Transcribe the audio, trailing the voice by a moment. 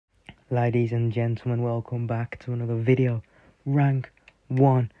Ladies and gentlemen, welcome back to another video. Rank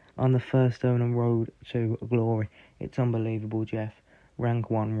 1 on the first on road to glory. It's unbelievable, Jeff. Rank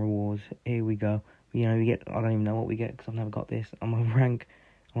 1 rewards. Here we go. You know, we get, I don't even know what we get because I've never got this. I'm a rank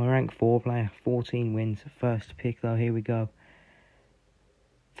 4 player, 14 wins. First pick though, here we go.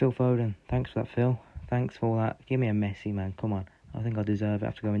 Phil Foden. Thanks for that, Phil. Thanks for that. Give me a Messi, man. Come on. I think I deserve it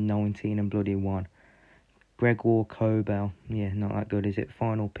after going 19 and bloody 1. Gregor Kobel. Yeah, not that good, is it?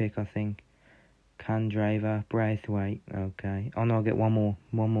 Final pick, I think. Candraver, Braithwaite. Okay. Oh, no, I'll get one more.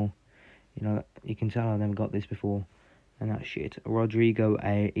 You know, you can tell I've never got this before. And that's shit. Rodrigo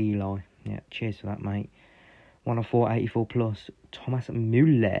Eli. Yeah, cheers for that, mate. 1 of 4, 84 plus. Thomas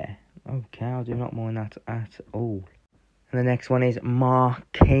Müller. Okay, I do not mind that at all. And the next one is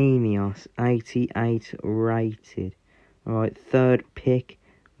Marquinhos. 88 rated. Alright, third pick.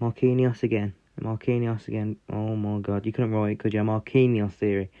 Marquinhos again. Oh my god, you couldn't write it, could you? Marquinhos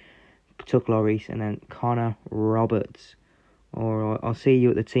theory. Took Lloris and then Connor Roberts. Alright, I'll see you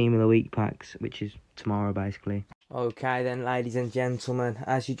at the Team of the Week packs, which is tomorrow basically. Okay then, ladies and gentlemen,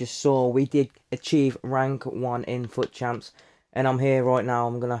 as you just saw, we did achieve rank 1 in FUT Champs. And I'm here right now,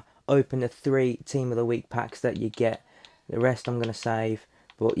 I'm going to open the 3 Team of the Week packs that you get. The rest I'm going to save.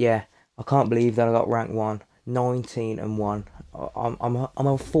 But yeah, I can't believe that I got rank 1. 19 and 1. I'm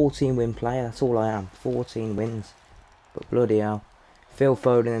a 14 win player, that's all I am. 14 wins. But bloody hell. Phil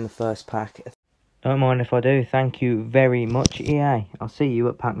Foden in the first pack. Don't mind if I do. Thank you very much, EA. I'll see you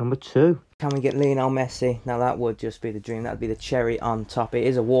at pack number 2. Can we get Lionel Messi? Now that would just be the dream. That'd be the cherry on top. It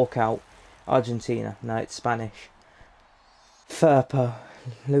is a walkout. Argentina. No, it's Spanish. Firpo.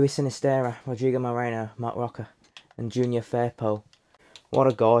 Luis Sinistera. Rodrigo Moreno. Mark Roca. And Junior Firpo. What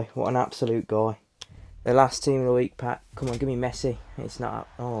a guy. What an absolute guy. The last Team of the Week pack. Come on, give me Messi. It's not.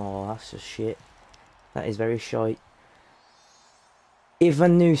 Oh, that's just shit. That is very shite.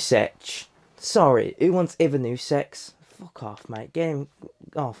 Ivanusek. Sorry, who wants Ivanusek? Fuck off, mate. Get him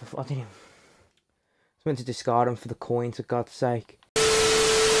off. I didn't even. I was meant to discard him for the coin, for God's sake.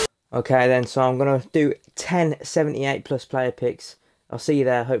 Okay, then, so I'm going to do 10 78 plus player picks. I'll see you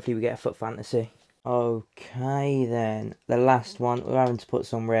there. Hopefully, we get a FUT Fantasy. Okay, then. The last one. We're having to put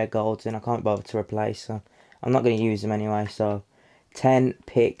some rare golds in. I can't bother to replace them. I'm not going to use them anyway, so 10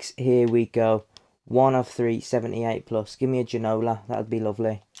 picks. Here we go. 1 of 3, 78 plus. Give me a Ginola. That would be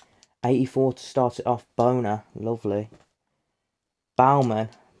lovely. 84 to start it off. Bona. Lovely. Bauman.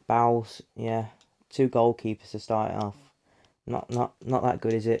 Bowles. Yeah. 2 goalkeepers to start it off. Not that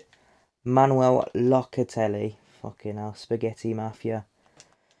good, is it? Manuel Locatelli. Fucking hell. Spaghetti Mafia.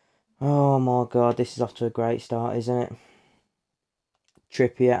 Oh my god. This is off to a great start, isn't it?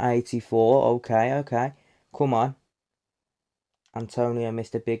 Trippier 84. Okay. Come on. Antonio,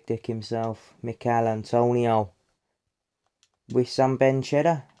 Mr. Big Dick himself. Mikel Antonio. Wissam Ben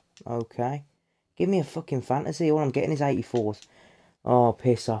Cheddar. Okay. Give me a fucking fantasy. All I'm getting is 84s. Oh,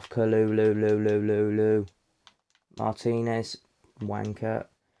 piss off, Kalulu. Martinez. Wanker.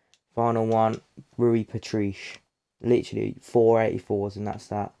 Final one. Rui Patrice. Literally 4 84s and that's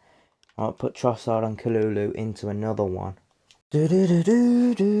that. I'll put Trossard and Kalulu into another one.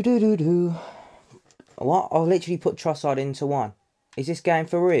 What? I'll literally put Trossard into one. Is this game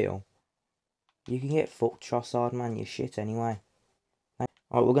for real? You can get fucked, Trossard, man. You're shit anyway.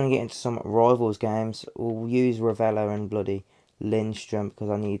 Alright, we're going to get into some rivals games. We'll use Ravella and bloody Lindstrom because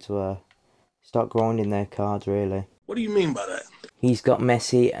I need to start grinding their cards, really. What do you mean by that? He's got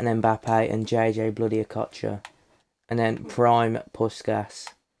Messi and Mbappe and JJ bloody Okocha. And then Prime Puskas.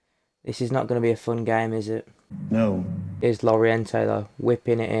 This is not going to be a fun game, is it? No. Here's Loriente, though.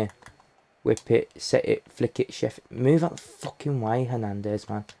 Whipping it here. Whip it, set it, flick it, chef it. Move out the fucking way, Hernandez,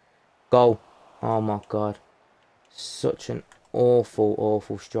 man. Goal. Oh, my God. Such an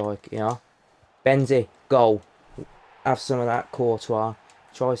awful strike, you know. Benzi, goal. Have some of that, Courtois.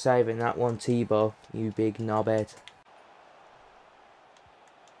 Try saving that one, Thibaut, you big knobhead.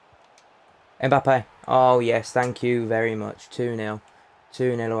 Mbappe. Oh, yes, thank you very much. 2-0.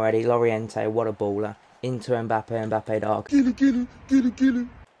 2-0 already. Loriente, what a baller. Into Mbappe, dog. Get it.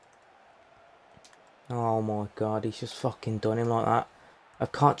 Oh my god, he's just fucking done him like that.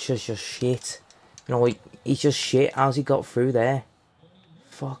 Okocha's just shit. You know, he's just shit. How's he got through there?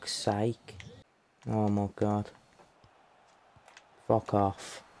 Fuck's sake. Oh my god. Fuck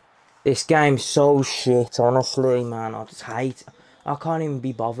off. This game's so shit, honestly, man. I just hate it. I can't even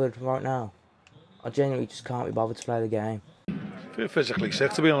be bothered right now. I genuinely just can't be bothered to play the game. Feel physically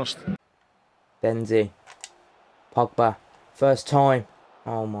sick, to be honest. Benzi. Pogba. First time.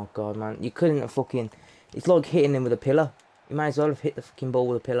 Oh my god, man. You couldn't have fucking... It's like hitting him with a pillar. You might as well have hit the fucking ball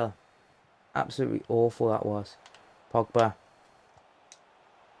with a pillar. Absolutely awful that was. Pogba.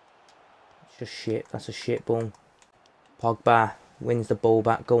 Just shit. That's a shit ball. Pogba wins the ball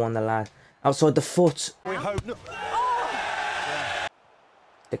back. Go on, the lad. Outside the foot. We hope not.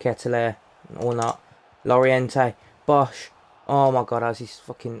 De Ketelaere. Or not. Loriente. Bosch. Oh my god, how's he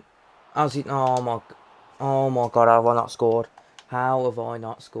fucking... How's he... Oh my god, have I not scored? How have I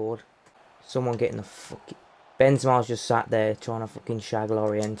not scored? Someone getting the fucking... Benzema's just sat there trying to fucking shag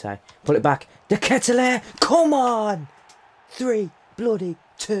Loriente. Pull it back. De Ketelaere. Come on! 3 bloody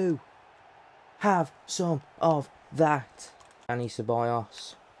 2. Have some of that. Danny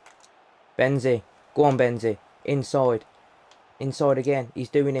Ceballos. Benzi. Go on, Benzi. Inside. Inside again. He's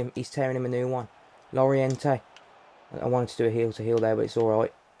doing him. He's tearing him a new one. Loriente. I wanted to do a heel to heel there, but it's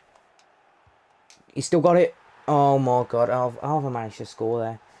alright. He's still got it. Oh my god. How have I managed to score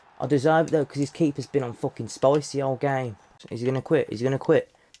there? I deserve it though, because his keeper's been on fucking spicy all game. Is he going to quit? Is he going to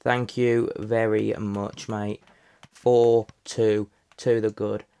quit? Thank you very much, mate. 4-2 to the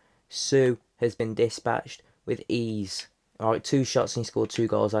good. Sue has been dispatched with ease. Alright, 2 shots and he scored 2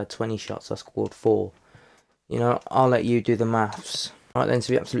 goals. I had 20 shots, I scored 4. You know, I'll let you do the maths. Alright then,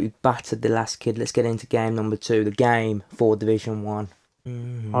 so we absolutely battered the last kid. Let's get into game number 2. The game for Division 1.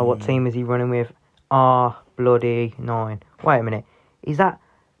 Oh, what team is he running with? bloody 9. Wait a minute. Is that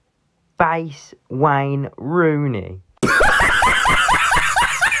Base Wayne Rooney?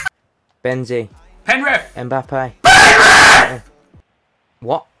 Benzi. Penrith! Mbappe.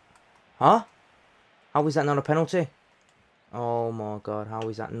 What? Huh? How is that not a penalty? Oh my god, how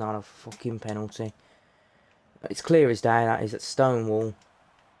is that not a fucking penalty? It's clear as day, that is at stone wall.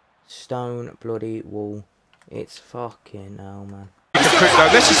 Stone bloody wall. It's fucking hell, man.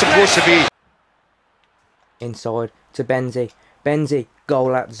 This is supposed to be. Inside to Benzi. Benzi,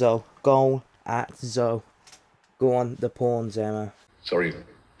 goal at Zoe. Goal at Zoe. Go on, the pawns, Emma. Sorry,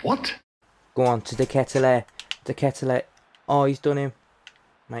 what? Go on to De Ketelaere. De Ketelaere. Oh, he's done him.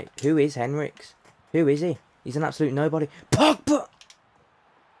 Mate, who is Henriks? Who is he? He's an absolute nobody. Pogba!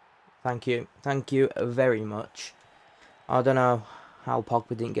 Thank you. Thank you very much. I don't know how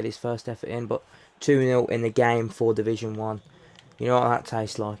Pogba didn't get his first effort in, but 2-0 in the game for Division 1. You know what that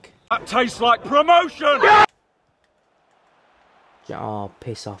tastes like? That tastes like promotion! Oh,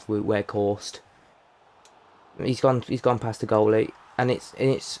 piss off, Weghorst. He's gone past the goalie, and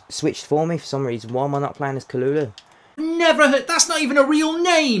it's switched for me for some reason. Why am I not playing as Kalulu? Never heard. That's not even a real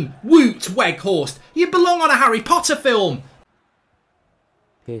name. Woot Weghorst. You belong on a Harry Potter film.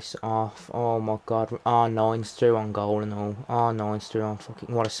 Piss off. Oh my god. R9's through on goal and all. R9's through on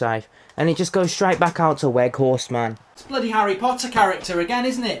fucking... What a save. And it just goes straight back out to Weghorst, man. It's bloody Harry Potter character again,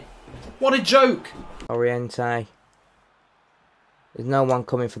 isn't it? What a joke. Oriente. There's no one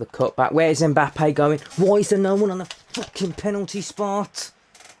coming for the cutback. Where's Mbappe going? Why is there no one on the fucking penalty spot?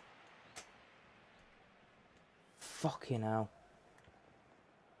 Fucking hell.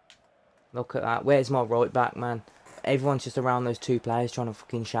 Look at that. Where's my right back, man? Everyone's just around those 2 players trying to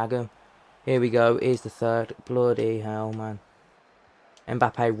fucking shag them. Here we go. Here's the third. Bloody hell, man.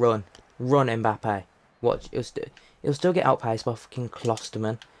 Mbappe, run. Run, Mbappe. Watch. He'll still get outpaced by fucking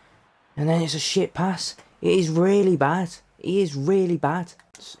Klosterman. And then it's a shit pass. It is really bad. It is really bad.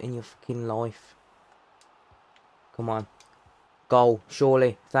 It's in your fucking life. Come on. Goal,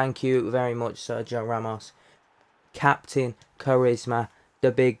 surely. Thank you very much, Sergio Ramos. Captain Charisma,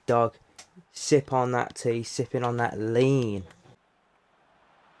 the big dog. Sip on that tea, sipping on that lean.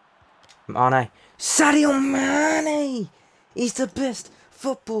 Mane. Sadio Mane! He's the best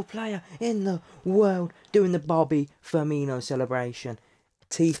football player in the world. Doing the Bobby Firmino celebration.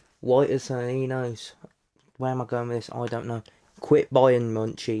 Teeth white as Salinos. Where am I going with this? I don't know. Quit buying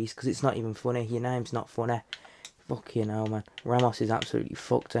munchies, because it's not even funny. Your name's not funny. Fucking hell, man. Ramos is absolutely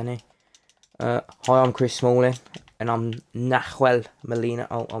fucked, isn't he? Hi, I'm Chris Smalling, and I'm Nahuel Molina.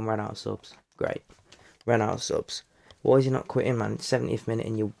 Oh, I'm ran out of subs. Great. Ran out of subs. Why is he not quitting, man? It's 70th minute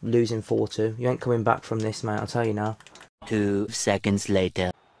and you're losing 4-2. You ain't coming back from this, mate, I'll tell you now. 2 seconds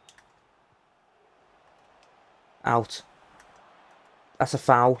later. Out. That's a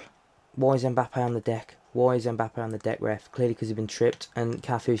foul. Why is Mbappe on the deck? Why is Mbappe on the deck, ref? Clearly because he's been tripped, and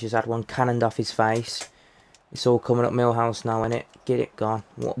Cafu's just had one cannoned off his face. It's all coming up Millhouse now, innit? Get it gone.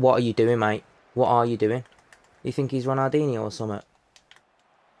 What are you doing, mate? What are you doing? You think he's Ronaldinho or something?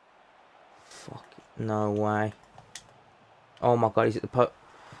 Fuck. No way. Oh my god, he's at the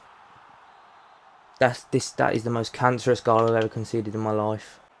that is the most cancerous goal I've ever conceded in my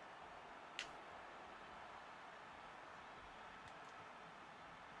life.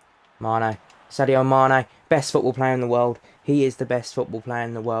 Mane. Sadio Mane. Best football player in the world. He is the best football player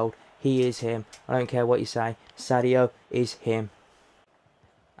in the world. He is him. I don't care what you say. Sadio is him.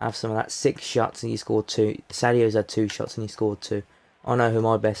 Have some of that. 6 shots and he scored 2. Sadio's had 2 shots and he scored 2. I know who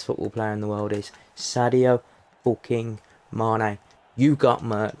my best football player in the world is. Sadio fucking Mane. You got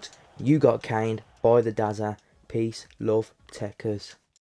murked. You got caned by the Dazza. Peace, love, techers.